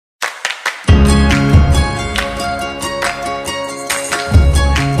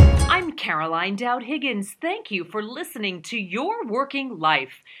Caroline Dowd Higgins. Thank you for listening to Your Working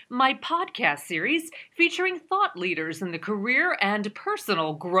Life, my podcast series featuring thought leaders in the career and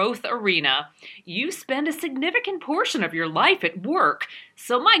personal growth arena. You spend a significant portion of your life at work,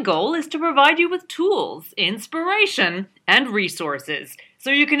 so my goal is to provide you with tools, inspiration, and resources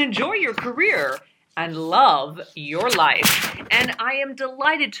so you can enjoy your career and love your life. And I am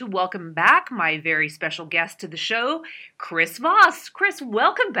delighted to welcome back my very special guest to the show, Chris Voss. Chris,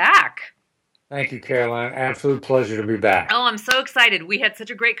 welcome back. Thank you, Caroline. Absolute pleasure to be back. Oh, I'm so excited. We had such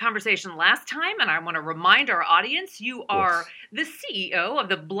a great conversation last time, and I want to remind our audience you are the CEO of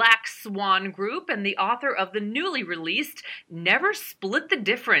the Black Swan Group and the author of the newly released Never Split the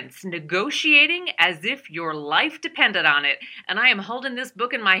Difference, Negotiating as If Your Life Depended on It. And I am holding this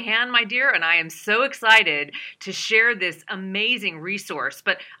book in my hand, my dear, and I am so excited to share this amazing resource.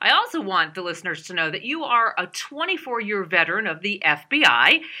 But I also want the listeners to know that you are a 24-year veteran of the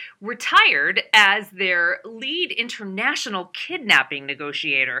FBI, retired as their lead international kidnapping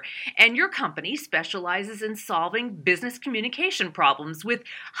negotiator, and your company specializes in solving business communication problems with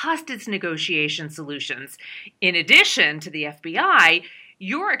hostage negotiation solutions. In addition to the FBI,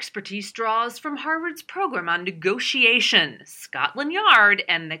 your expertise draws from Harvard's program on negotiation, Scotland Yard,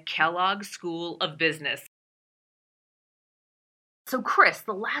 and the Kellogg School of Business. So, Chris,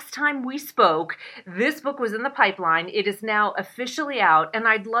 the last time we spoke, this book was in the pipeline. It is now officially out, and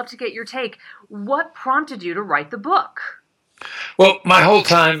I'd love to get your take. What prompted you to write the book? Well, my whole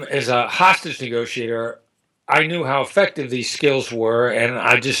time as a hostage negotiator, I knew how effective these skills were, and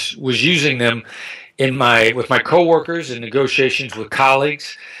I just was using them with my coworkers in negotiations with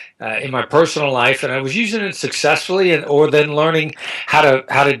colleagues, in my personal life, and I was using it successfully, or then learning how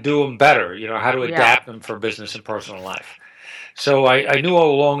to do them better. How to adapt them for business and personal life. So I knew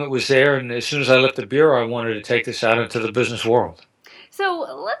all along it was there, and as soon as I left the bureau, I wanted to take this out into the business world. So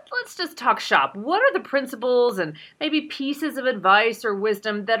let's just talk shop. What are the principles and maybe pieces of advice or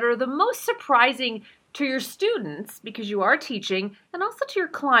wisdom that are the most surprising to your students, because you are teaching, and also to your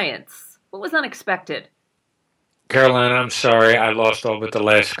clients? What was unexpected? Caroline, I'm sorry, I lost all but the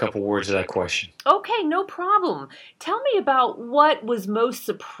last couple words of that question. Okay, no problem. Tell me about what was most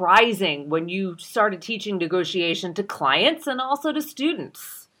surprising when you started teaching negotiation to clients and also to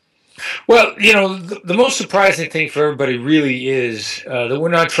students. Well, the most surprising thing for everybody really is that we're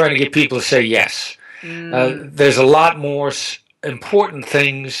not trying to get people to say yes. There's a lot more important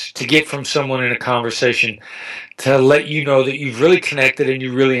things to get from someone in a conversation to let you know that you've really connected and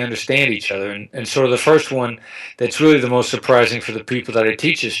you really understand each other. And sort of the first one that's really the most surprising for the people that I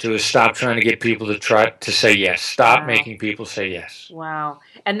teach this to is stop trying to get people to try to say yes. Stop making people say yes. Wow.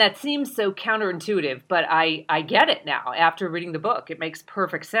 And that seems so counterintuitive, but I get it now after reading the book. It makes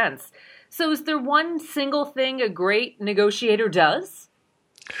perfect sense. So is there one single thing a great negotiator does?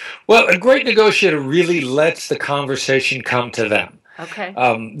 Well, a great negotiator really lets the conversation come to them. Okay.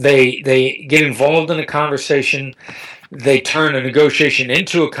 They get involved in a conversation. They turn a negotiation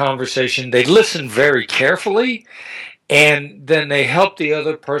into a conversation. They listen very carefully, and then they help the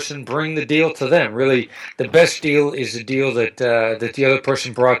other person bring the deal to them. Really, the best deal is the deal that the other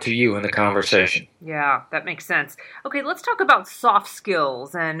person brought to you in the conversation. Yeah, that makes sense. Okay, let's talk about soft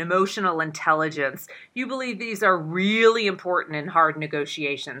skills and emotional intelligence. You believe these are really important in hard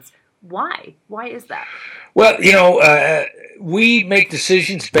negotiations. Why? Why is that? Well, we make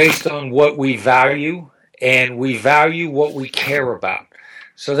decisions based on what we value, and we value what we care about.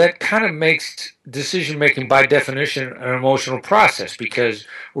 So that kind of makes decision-making, by definition, an emotional process, because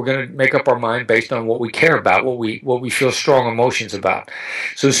we're going to make up our mind based on what we care about, what we feel strong emotions about.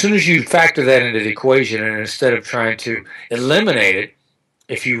 So as soon as you factor that into the equation, and instead of trying to eliminate it,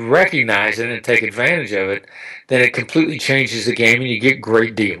 if you recognize it and take advantage of it, then it completely changes the game and you get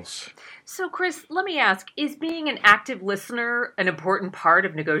great deals. So, Chris, let me ask, is being an active listener an important part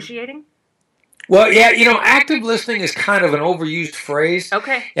of negotiating? Well, yeah, active listening is kind of an overused phrase.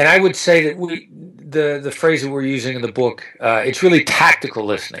 Okay. And I would say that the phrase that we're using in the book, it's really tactical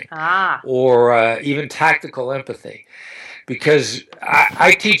listening. Or even tactical empathy. Because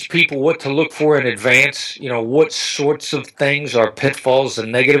I teach people what to look for in advance, what sorts of things are pitfalls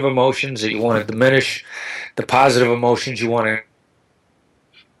and negative emotions that you want to diminish, the positive emotions you want to.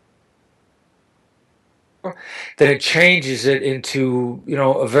 Then it changes it into,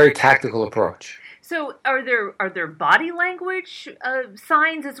 a very tactical approach. So are there body language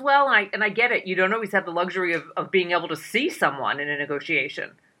signs as well? And I get it. You don't always have the luxury of being able to see someone in a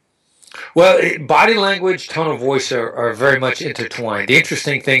negotiation. Well, body language, tone of voice are very much intertwined. The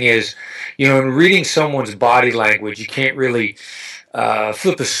interesting thing is, in reading someone's body language, you can't really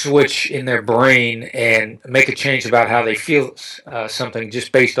flip a switch in their brain and make a change about how they feel something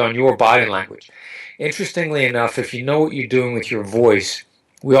just based on your body language. Interestingly enough, if you know what you're doing with your voice,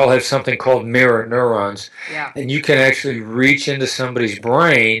 we all have something called mirror neurons, and you can actually reach into somebody's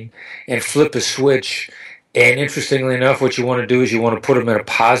brain and flip a switch. And interestingly enough, what you want to do is you want to put them in a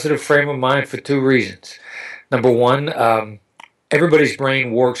positive frame of mind for two reasons. Number one, everybody's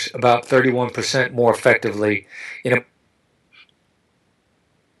brain works about 31% more effectively in a.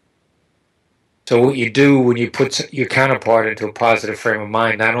 So what you do when you put your counterpart into a positive frame of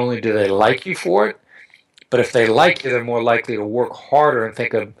mind, not only do they like you for it, but if they like you, they're more likely to work harder and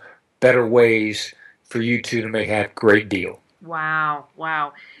think of better ways for you two to make a great deal. Wow.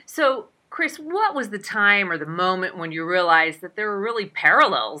 So, Chris, what was the time or the moment when you realized that there were really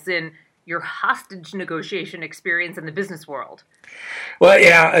parallels in your hostage negotiation experience in the business world? Well,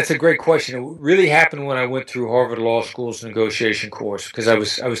 yeah, that's a great question. It really happened when I went through Harvard Law School's negotiation course, because I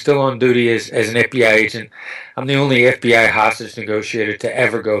was still on duty as an FBI agent. I'm the only FBI hostage negotiator to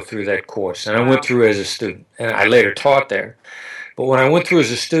ever go through that course, and I went through as a student, and I later taught there. But when I went through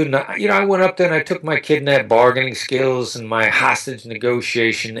as a student, I went up there and I took my kidnap bargaining skills and my hostage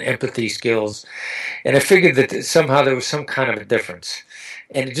negotiation empathy skills, and I figured that somehow there was some kind of a difference.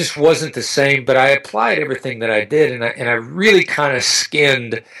 And it just wasn't the same, but I applied everything that I did, and I really kind of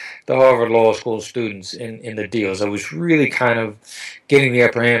skinned the Harvard Law School students in the deals. I was really kind of getting the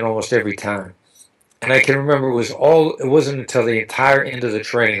upper hand almost every time. And I can remember it wasn't until the entire end of the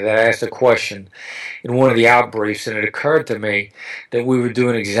training that I asked a question in one of the outbriefs, and it occurred to me that we were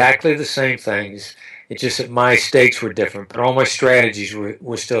doing exactly the same things. It's just that my stakes were different, but all my strategies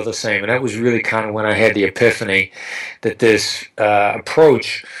were still the same. And that was really kind of when I had the epiphany that this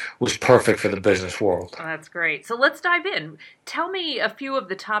approach was perfect for the business world. Oh, that's great. So let's dive in. Tell me a few of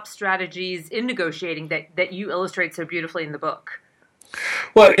the top strategies in negotiating that you illustrate so beautifully in the book.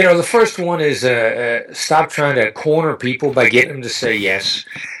 Well, the first one is stop trying to corner people by getting them to say yes.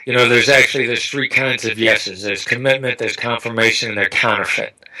 There's three kinds of yeses. There's commitment, there's confirmation, and there's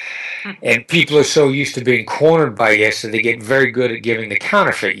counterfeit. And people are so used to being cornered by yes that they get very good at giving the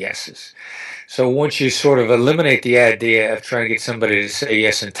counterfeit yeses. So once you sort of eliminate the idea of trying to get somebody to say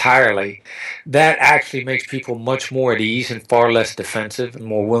yes entirely, that actually makes people much more at ease and far less defensive and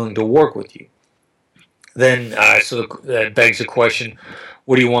more willing to work with you. Then, that begs the question,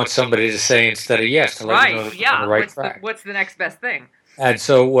 what do you want somebody to say instead of yes to let you know they're on the right track? What's the next best thing? And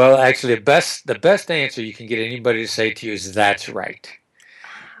so, well, actually, the best answer you can get anybody to say to you is, that's right.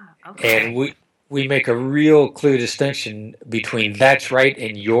 Okay. And we make a real clear distinction between that's right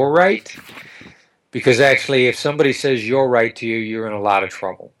and you're right, because actually if somebody says you're right to you, you're in a lot of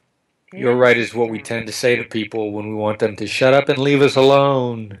trouble. You're right is what we tend to say to people when we want them to shut up and leave us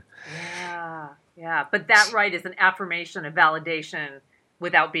alone. Yeah, but that right is an affirmation, a validation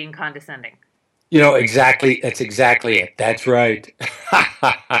without being condescending. Exactly. That's exactly it. That's right.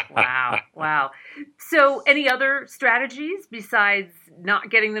 Wow. So any other strategies besides not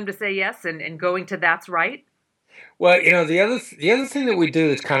getting them to say yes and going to that's right? Well, the other thing that we do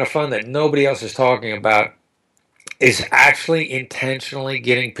that's kind of fun that nobody else is talking about is actually intentionally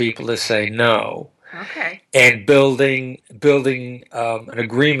getting people to say no. Okay. And building an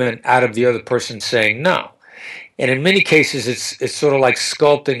agreement out of the other person saying no. And in many cases, it's sort of like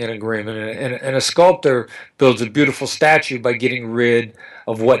sculpting an agreement. And a sculptor builds a beautiful statue by getting rid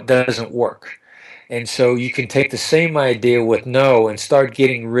of what doesn't work. And so you can take the same idea with no and start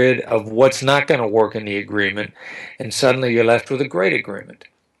getting rid of what's not going to work in the agreement, and suddenly you're left with a great agreement.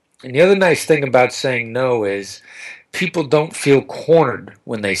 And the other nice thing about saying no is people don't feel cornered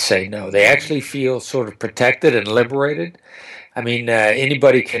when they say no. They actually feel sort of protected and liberated. I mean,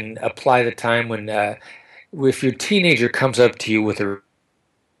 anybody can apply the time when if your teenager comes up to you with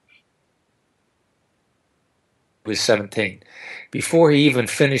was 17, before he even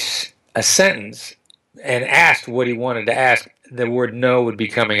finished a sentence and asked what he wanted to ask, the word no would be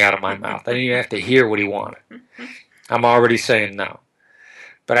coming out of my mouth. I didn't even have to hear what he wanted. I'm already saying no.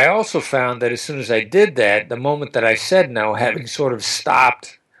 But I also found that as soon as I did that, the moment that I said no, having sort of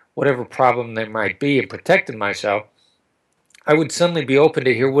stopped whatever problem there might be and protected myself, I would suddenly be open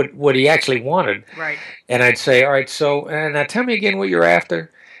to hear what he actually wanted. Right. And I'd say, all right, so now tell me again what you're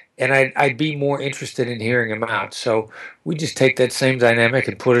after. And I'd be more interested in hearing him out. So we just take that same dynamic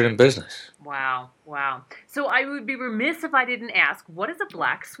and put it in business. Wow. So I would be remiss if I didn't ask, what is a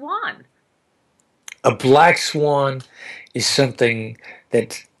black swan? A black swan is something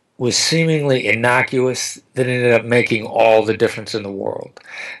that was seemingly innocuous that ended up making all the difference in the world.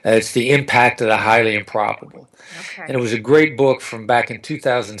 It's the impact of the highly improbable. Okay. And it was a great book from back in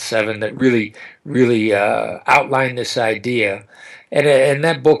 2007 that really outlined this idea And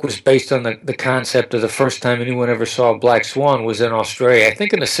that book was based on the concept of the first time anyone ever saw a black swan was in Australia, I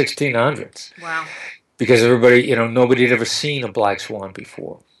think in the 1600s. Wow. Because everybody, nobody had ever seen a black swan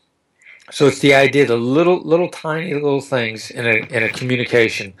before. So it's the idea, the little tiny little things in a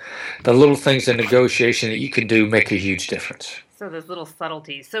communication, the little things in negotiation that you can do make a huge difference. So those little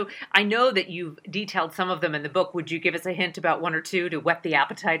subtleties. So I know that you've detailed some of them in the book. Would you give us a hint about one or two to whet the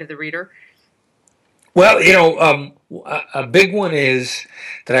appetite of the reader? Well, a big one is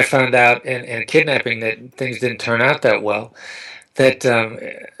that I found out in kidnapping that things didn't turn out that well, that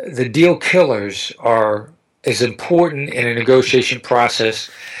the deal killers are as important in a negotiation process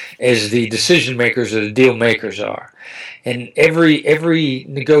as the decision makers or the deal makers are. And every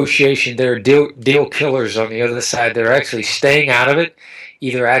negotiation, there are deal killers on the other side. They're actually staying out of it,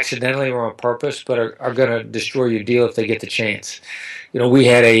 either accidentally or on purpose, but are going to destroy your deal if they get the chance. We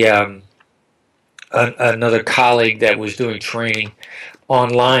had another colleague that was doing training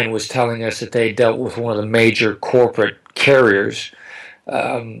online was telling us that they dealt with one of the major corporate carriers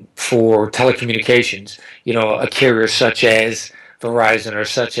for telecommunications. A carrier such as Verizon or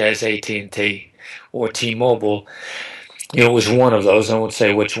such as AT&T or T-Mobile. It was one of those. I won't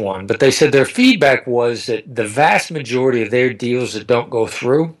say which one, but they said their feedback was that the vast majority of their deals that don't go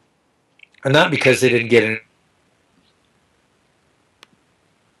through are not because they didn't get in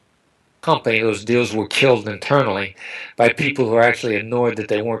company. Those deals were killed internally by people who are actually annoyed that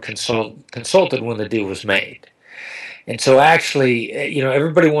they weren't consulted when the deal was made. And so actually,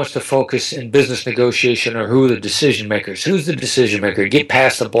 everybody wants to focus in business negotiation on who are the decision makers. Who's the decision maker? Get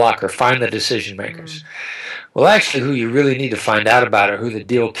past the blocker. Find the decision makers. Well, actually, who you really need to find out about are who the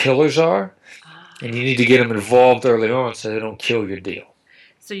deal killers are. And you need to get them involved early on so they don't kill your deal.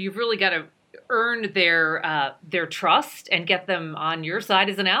 So you've really got to earn their trust and get them on your side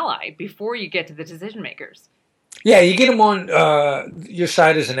as an ally before you get to the decision makers. Yeah, you get them on your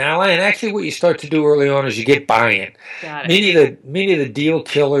side as an ally, and actually what you start to do early on is you get buy-in. Got it. Many of the deal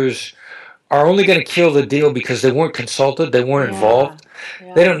killers are only going to kill the deal because they weren't consulted, they weren't involved.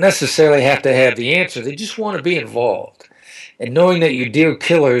 Yeah. They don't necessarily have to have the answer, they just want to be involved. And knowing that your deal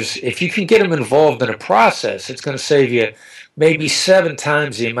killers, if you can get them involved in a process, it's going to save you maybe 7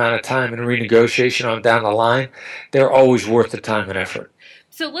 times the amount of time in renegotiation on down the line. They're always worth the time and effort.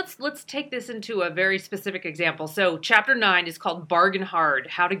 So let's take this into a very specific example. So chapter 9 is called Bargain Hard,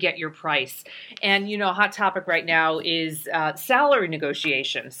 How to Get Your Price. And, a hot topic right now is salary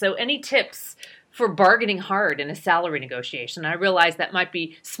negotiation. So any tips for bargaining hard in a salary negotiation? I realize that might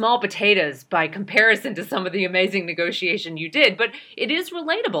be small potatoes by comparison to some of the amazing negotiation you did, but it is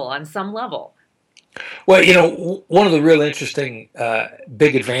relatable on some level. Well, one of the real interesting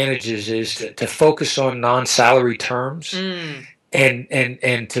big advantages is to focus on non-salary terms.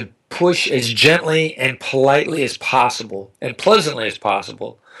 And to push as gently and politely as possible and pleasantly as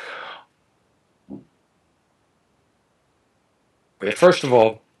possible. First of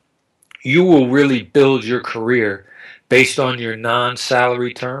all, you will really build your career based on your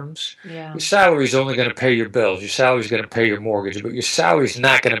non-salary terms. Yeah. Your salary is only going to pay your bills. Your salary is going to pay your mortgage, but your salary is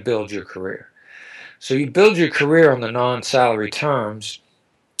not going to build your career. So you build your career on the non-salary terms,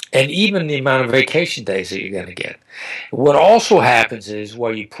 and even the amount of vacation days that you're going to get. What also happens is,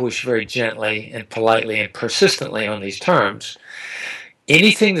 while you push very gently and politely and persistently on these terms,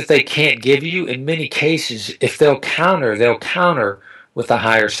 anything that they can't give you, in many cases, if they'll counter with a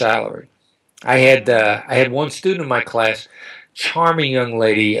higher salary. I had one student in my class, charming young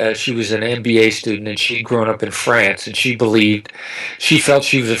lady. She was an MBA student, and she'd grown up in France, and she felt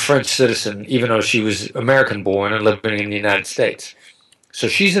she was a French citizen, even though she was American-born and living in the United States. So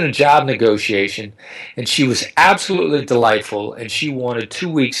she's in a job negotiation, and she was absolutely delightful, and she wanted 2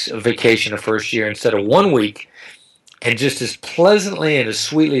 weeks of vacation her first year instead of 1 week, and just as pleasantly and as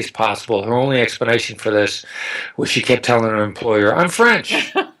sweetly as possible. Her only explanation for this was she kept telling her employer, "I'm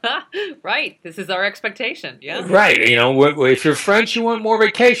French." Right. This is our expectation. Yeah. Right. If you're French, you want more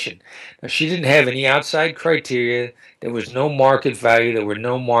vacation. Now, she didn't have any outside criteria. There was no market value. There was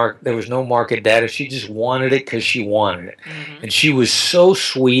no market data. She just wanted it because she wanted it. Mm-hmm. And she was so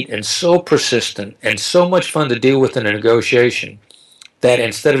sweet and so persistent and so much fun to deal with in a negotiation that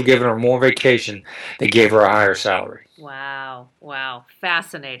instead of giving her more vacation, they gave her a higher salary. Wow.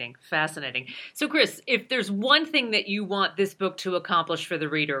 Fascinating. So, Chris, if there's one thing that you want this book to accomplish for the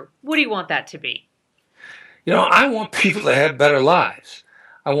reader, what do you want that to be? I want people to have better lives.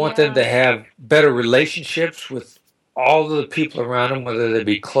 I want them to have better relationships with all of the people around them, whether they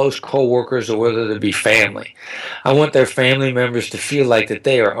be close coworkers or whether they be family. I want their family members to feel like that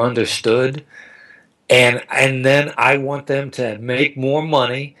they are understood. And then I want them to make more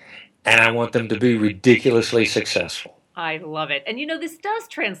money, and I want them to be ridiculously successful. I love it. And this does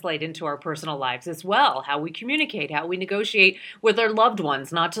translate into our personal lives as well, how we communicate, how we negotiate with our loved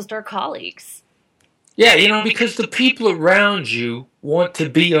ones, not just our colleagues. Yeah, because the people around you want to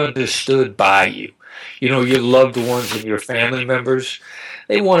be understood by you. Your loved ones and your family members,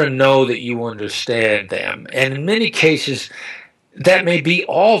 they want to know that you understand them. And in many cases, that may be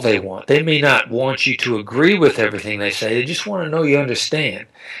all they want. They may not want you to agree with everything they say. They just want to know you understand.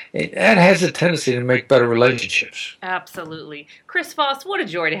 And that has a tendency to make better relationships. Absolutely. Chris Foss, what a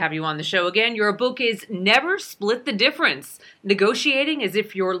joy to have you on the show again. Your book is Never Split the Difference. Negotiating as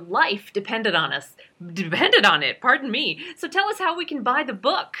if your life depended on it. Pardon me. So tell us how we can buy the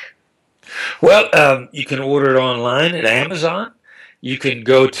book. Well, you can order it online at Amazon. You can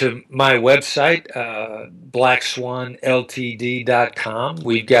go to my website, blackswanltd.com.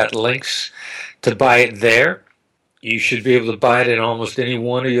 We've got links to buy it there. You should be able to buy it in almost any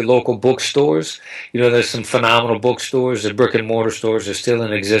one of your local bookstores. There's some phenomenal bookstores. The brick and mortar stores are still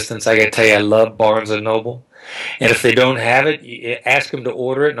in existence. I got to tell you, I love Barnes & Noble. And if they don't have it, ask them to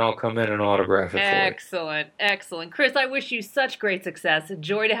order it, and I'll come in and autograph it for you. Excellent, excellent. Chris, I wish you such great success. A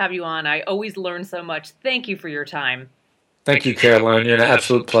joy to have you on. I always learn so much. Thank you for your time. Thank you, Caroline. You're an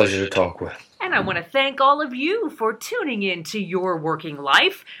absolute pleasure to talk with. And I want to thank all of you for tuning in to Your Working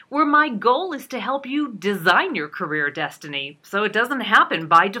Life, where my goal is to help you design your career destiny so it doesn't happen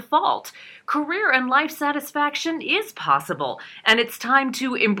by default. Career and life satisfaction is possible, and it's time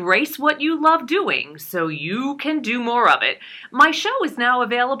to embrace what you love doing so you can do more of it. My show is now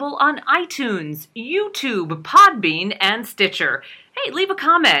available on iTunes, YouTube, Podbean, and Stitcher. Hey, leave a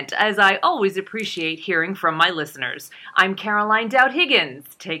comment, as I always appreciate hearing from my listeners. I'm Caroline Dowd-Higgins.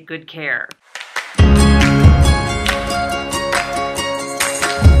 Take good care.